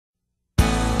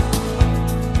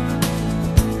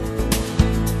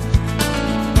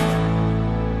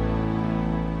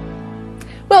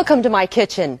Welcome to my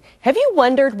kitchen. Have you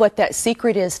wondered what that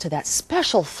secret is to that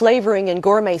special flavoring in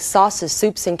gourmet sauces,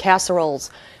 soups, and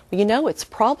casseroles? Well, you know, it's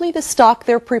probably the stock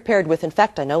they're prepared with. In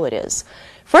fact, I know it is.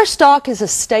 Fresh stock is a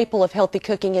staple of healthy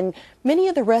cooking, and many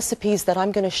of the recipes that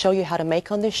I'm going to show you how to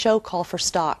make on this show call for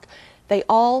stock. They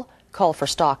all call for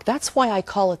stock. That's why I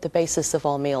call it the basis of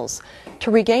all meals. To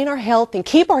regain our health and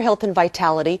keep our health and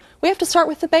vitality, we have to start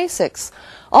with the basics.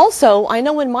 Also, I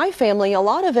know in my family, a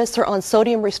lot of us are on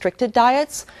sodium-restricted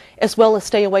diets, as well as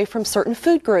stay away from certain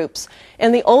food groups.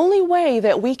 And the only way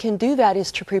that we can do that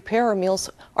is to prepare our meals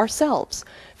ourselves.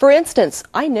 For instance,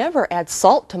 I never add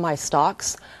salt to my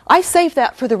stocks. I save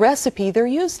that for the recipe they're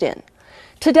used in.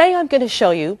 Today I'm going to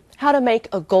show you how to make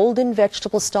a golden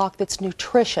vegetable stock that's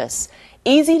nutritious,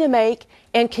 easy to make,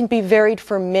 and can be varied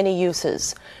for many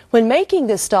uses. When making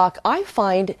this stock, I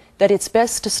find that it's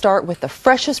best to start with the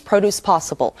freshest produce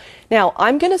possible. Now,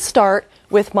 I'm going to start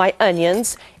with my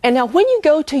onions. And now when you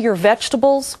go to your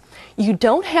vegetables, you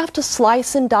don't have to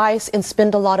slice and dice and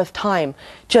spend a lot of time.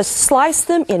 Just slice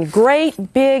them in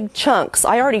great big chunks.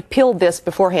 I already peeled this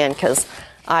beforehand because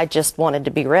I just wanted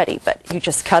to be ready. But you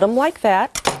just cut them like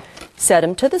that, set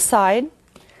them to the side,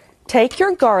 take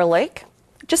your garlic,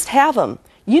 just have them.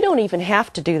 You don't even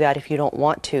have to do that if you don't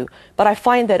want to, but I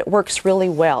find that it works really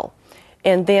well.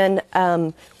 And then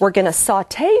we're going to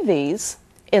saute these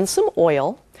in some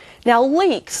oil. Now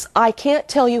leeks, I can't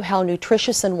tell you how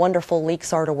nutritious and wonderful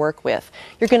leeks are to work with.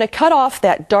 You're going to cut off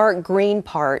that dark green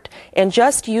part and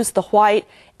just use the white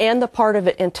and the part of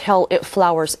it until it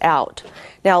flowers out.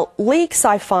 Now leeks,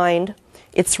 I find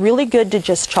it's really good to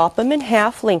just chop them in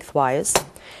half lengthwise.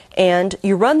 And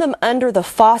you run them under the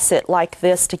faucet like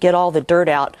this to get all the dirt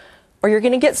out, or you're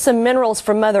going to get some minerals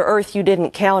from Mother Earth you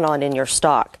didn't count on in your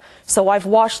stock. So I've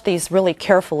washed these really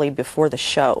carefully before the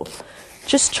show.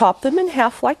 Just chop them in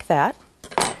half like that.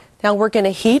 Now we're going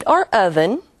to heat our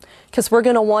oven because we're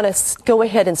going to want to go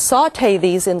ahead and saute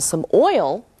these in some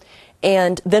oil,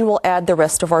 and then we'll add the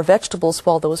rest of our vegetables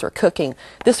while those are cooking.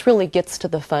 This really gets to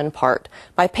the fun part.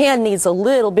 My pan needs a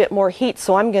little bit more heat,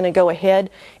 so I'm going to go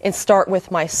ahead and start with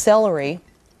my celery.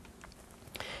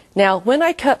 Now, when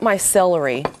I cut my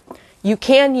celery, you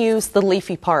can use the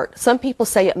leafy part. Some people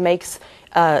say it makes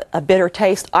a bitter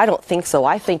taste. I don't think so.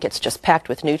 I think it's just packed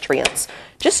with nutrients.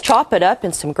 Just chop it up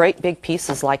in some great big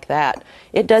pieces like that.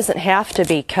 It doesn't have to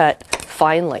be cut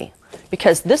finely,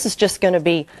 because this is just going to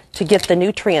be to get the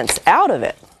nutrients out of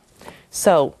it.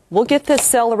 So we'll get this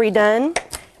celery done,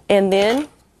 and then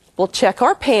we'll check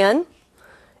our pan,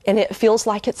 and it feels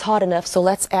like it's hot enough, so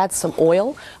let's add some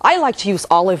oil. I like to use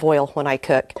olive oil when I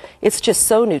cook. It's just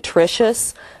so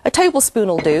nutritious. A tablespoon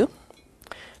will do,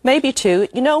 maybe two.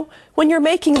 You know, when you're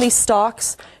making these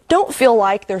stocks, don't feel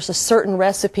like there's a certain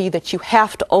recipe that you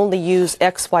have to only use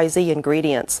XYZ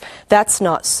ingredients. That's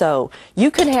not so. You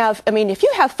can have, if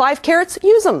you have 5 carrots,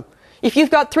 use them. If you've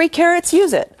got 3 carrots,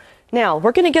 use it. Now,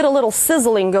 we're going to get a little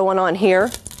sizzling going on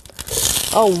here.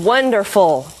 Oh,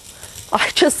 wonderful. I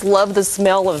just love the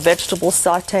smell of vegetable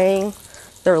sauteing.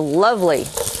 They're lovely.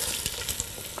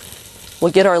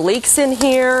 We'll get our leeks in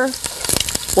here.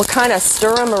 We'll kind of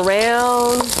stir them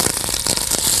around.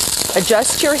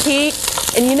 Adjust your heat.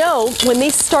 And you know, when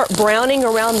these start browning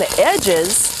around the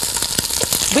edges,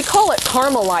 we call it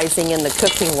caramelizing in the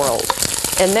cooking world.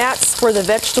 And that's where the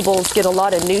vegetables get a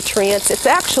lot of nutrients. It's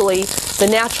actually the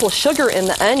natural sugar in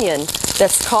the onion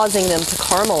that's causing them to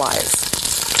caramelize.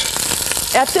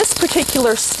 At this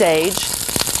particular stage,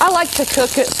 I like to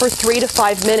cook it for 3 to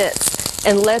 5 minutes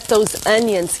and let those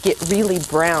onions get really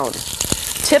brown.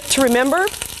 Tip to remember,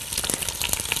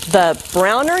 the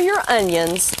browner your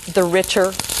onions, the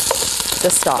richer the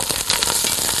stock.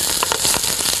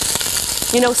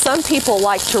 You know, some people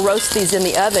like to roast these in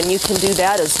the oven. You can do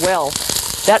that as well.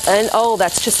 Oh,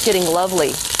 that's just getting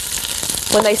lovely.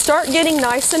 When they start getting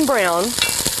nice and brown,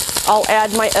 I'll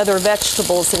add my other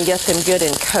vegetables and get them good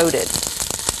and coated.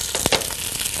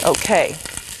 Okay,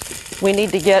 we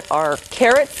need to get our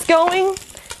carrots going,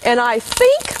 and I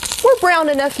think we're brown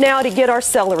enough now to get our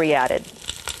celery added.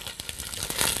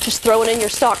 Just throw it in your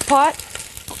stock pot.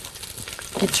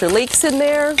 Get your leeks in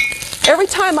there. Every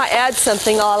time I add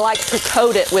something, I like to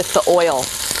coat it with the oil.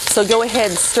 So go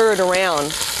ahead and stir it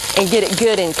around and get it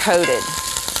good and coated.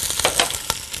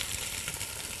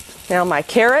 Now my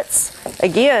carrots,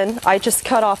 again, I just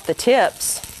cut off the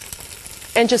tips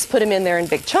and just put them in there in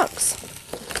big chunks.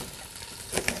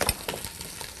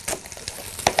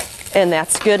 And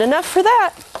that's good enough for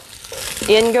that.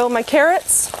 In go my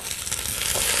carrots.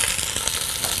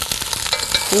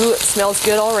 Ooh, it smells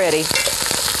good already.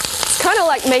 Kind of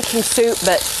like making soup,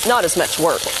 but not as much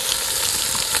work.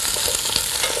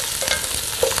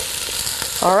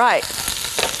 All right,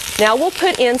 Now we'll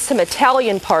put in some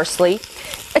Italian parsley.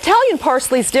 Italian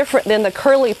parsley is different than the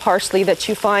curly parsley that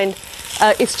you find.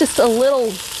 It's just a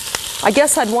little, I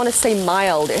guess I'd want to say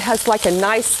mild. It has like a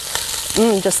nice,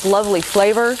 just lovely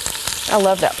flavor. I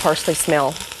love that parsley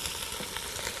smell.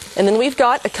 And then we've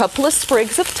got a couple of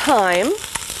sprigs of thyme.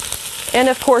 And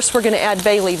of course we're going to add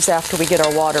bay leaves after we get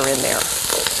our water in there.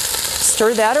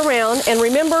 Stir that around. And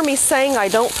remember me saying I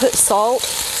don't put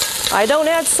salt. I don't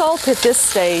add salt at this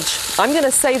stage. I'm going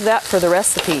to save that for the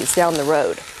recipes down the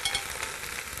road.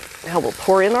 Now we'll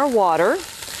pour in our water.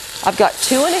 I've got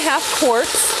 2½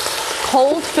 quarts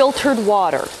cold filtered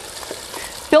water.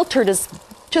 Filtered is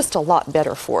just a lot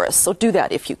better for us, so do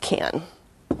that if you can.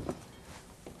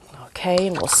 Okay,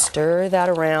 and we'll stir that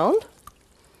around.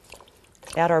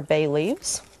 Add our bay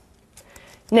leaves.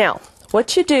 Now,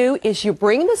 what you do is you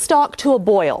bring the stock to a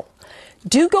boil.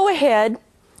 Do go ahead,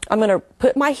 I'm going to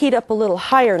put my heat up a little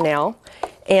higher now,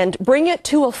 and bring it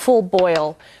to a full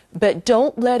boil, but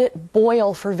don't let it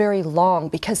boil for very long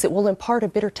because it will impart a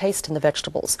bitter taste in the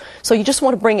vegetables. So you just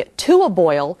want to bring it to a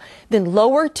boil, then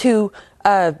lower to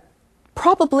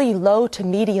probably low to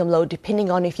medium low, depending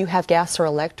on if you have gas or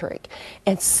electric,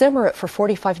 and simmer it for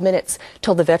 45 minutes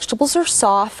till the vegetables are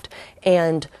soft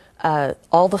and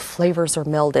all the flavors are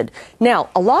melded. Now,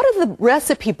 a lot of the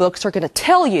recipe books are going to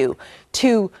tell you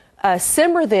to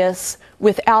simmer this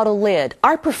without a lid.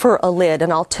 I prefer a lid,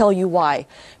 and I'll tell you why.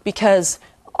 Because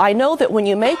I know that when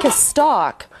you make a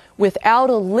stock without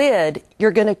a lid,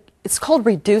 it's called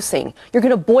reducing. You're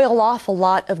going to boil off a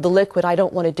lot of the liquid. I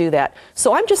don't want to do that.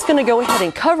 So I'm just going to go ahead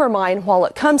and cover mine while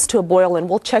it comes to a boil, and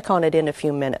we'll check on it in a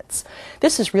few minutes.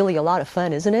 This is really a lot of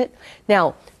fun, isn't it?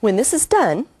 Now, when this is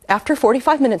done, after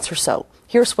 45 minutes or so,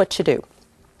 here's what you do.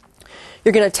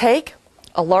 You're going to take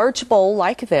a large bowl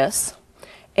like this,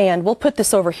 and we'll put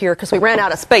this over here because we ran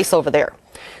out of space over there.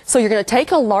 So you're going to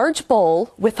take a large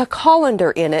bowl with a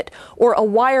colander in it, or a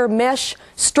wire mesh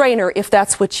strainer if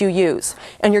that's what you use.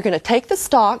 And you're going to take the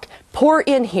stock, pour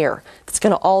in here. It's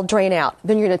going to all drain out.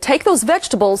 Then you're going to take those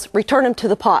vegetables, return them to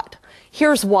the pot.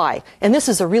 Here's why, and this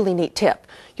is a really neat tip.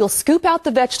 You'll scoop out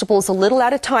the vegetables a little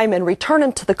at a time and return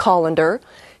them to the colander.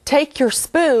 Take your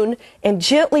spoon and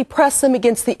gently press them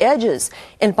against the edges.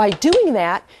 And by doing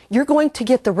that, you're going to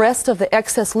get the rest of the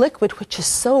excess liquid, which is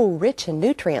so rich in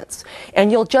nutrients.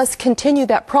 And you'll just continue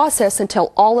that process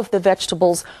until all of the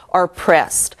vegetables are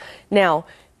pressed. Now,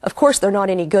 of course, they're not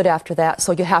any good after that,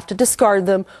 so you have to discard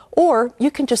them, or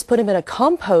you can just put them in a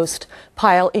compost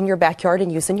pile in your backyard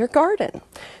and use in your garden.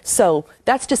 So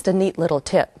that's just a neat little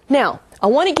tip. Now, I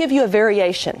want to give you a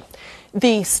variation.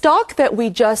 The stock that we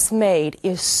just made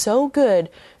is so good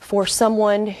for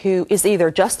someone who is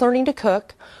either just learning to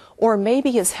cook or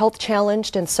maybe is health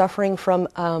challenged and suffering from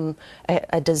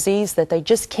a disease that they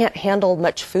just can't handle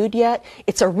much food yet.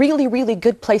 It's a really, really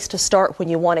good place to start when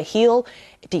you want to heal,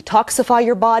 detoxify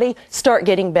your body, start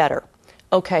getting better.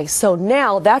 Okay, so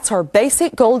now that's our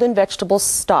basic golden vegetable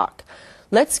stock.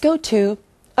 Let's go to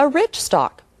a rich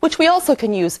stock, which we also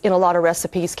can use in a lot of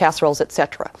recipes, casseroles,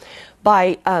 etc.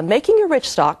 By making a rich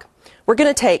stock, we're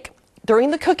going to take, during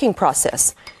the cooking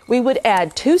process, we would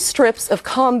add 2 strips of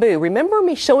kombu. Remember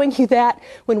me showing you that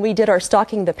when we did our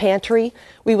stocking the pantry?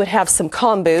 We would have some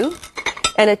kombu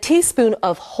and a teaspoon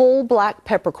of whole black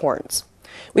peppercorns.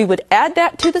 We would add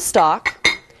that to the stock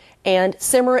and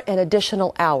simmer an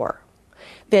additional hour.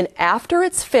 Then after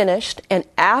it's finished and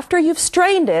after you've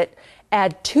strained it,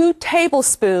 add 2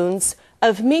 tablespoons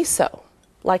of miso,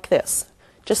 like this.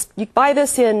 Just, you buy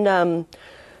this in,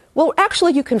 well,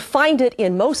 actually you can find it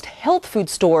in most health food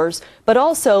stores, but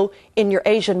also in your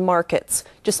Asian markets.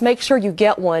 Just make sure you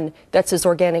get one that's as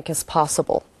organic as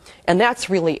possible. And that's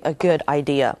really a good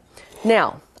idea.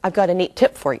 Now, I've got a neat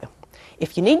tip for you.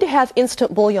 If you need to have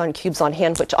instant bouillon cubes on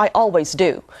hand, which I always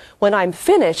do, when I'm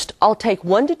finished, I'll take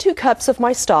 1 to 2 cups of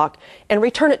my stock and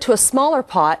return it to a smaller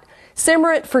pot,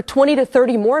 simmer it for 20 to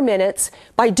 30 more minutes.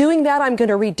 By doing that, I'm going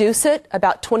to reduce it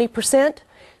about 20%.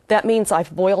 That means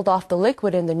I've boiled off the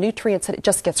liquid and the nutrients and it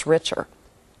just gets richer.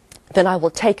 Then I will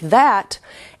take that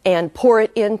and pour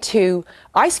it into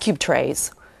ice cube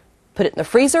trays, put it in the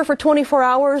freezer for 24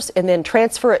 hours, and then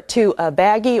transfer it to a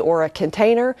baggie or a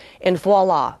container, and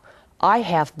voila. I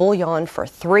have bouillon for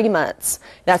 3 months.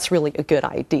 That's really a good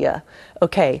idea.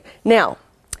 Okay, now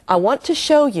I want to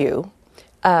show you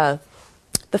the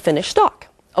finished stock.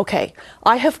 Okay,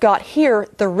 I have got here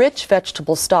the rich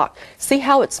vegetable stock. See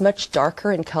how it's much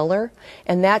darker in color?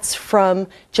 And that's from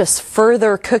just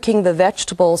further cooking the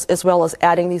vegetables as well as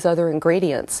adding these other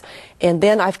ingredients. And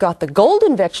then I've got the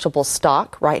golden vegetable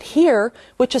stock right here,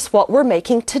 which is what we're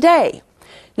making today.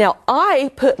 Now,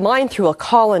 I put mine through a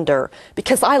colander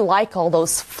because I like all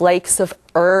those flakes of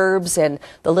herbs and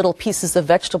the little pieces of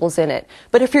vegetables in it.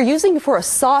 But if you're using it for a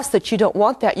sauce that you don't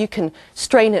want that, you can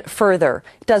strain it further.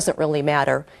 It doesn't really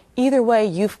matter. Either way,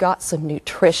 you've got some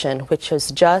nutrition, which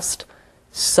is just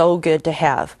so good to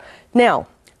have. Now,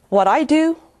 what I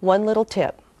do, one little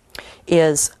tip,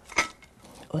 is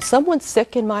when someone's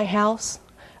sick in my house,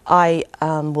 I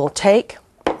will take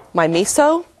my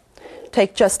miso,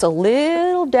 take just a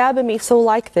little dab of miso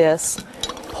like this,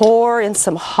 pour in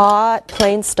some hot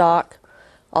plain stock.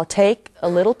 I'll take a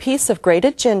little piece of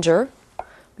grated ginger. I'm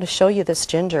going to show you this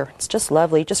ginger. It's just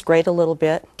lovely. Just grate a little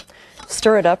bit.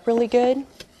 Stir it up really good.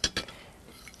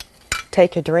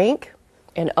 Take a drink,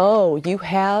 and oh, you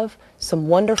have some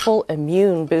wonderful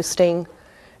immune boosting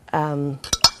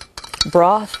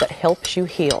broth that helps you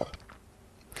heal.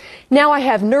 Now I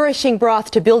have nourishing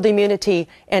broth to build immunity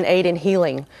and aid in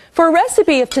healing. For a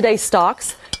recipe of today's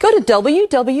stocks, go to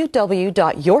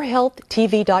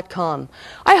www.yourhealthtv.com.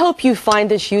 I hope you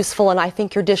find this useful, and I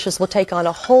think your dishes will take on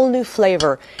a whole new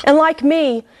flavor. And like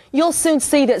me, you'll soon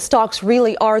see that stocks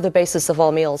really are the basis of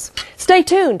all meals. Stay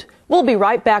tuned. We'll be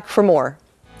right back for more.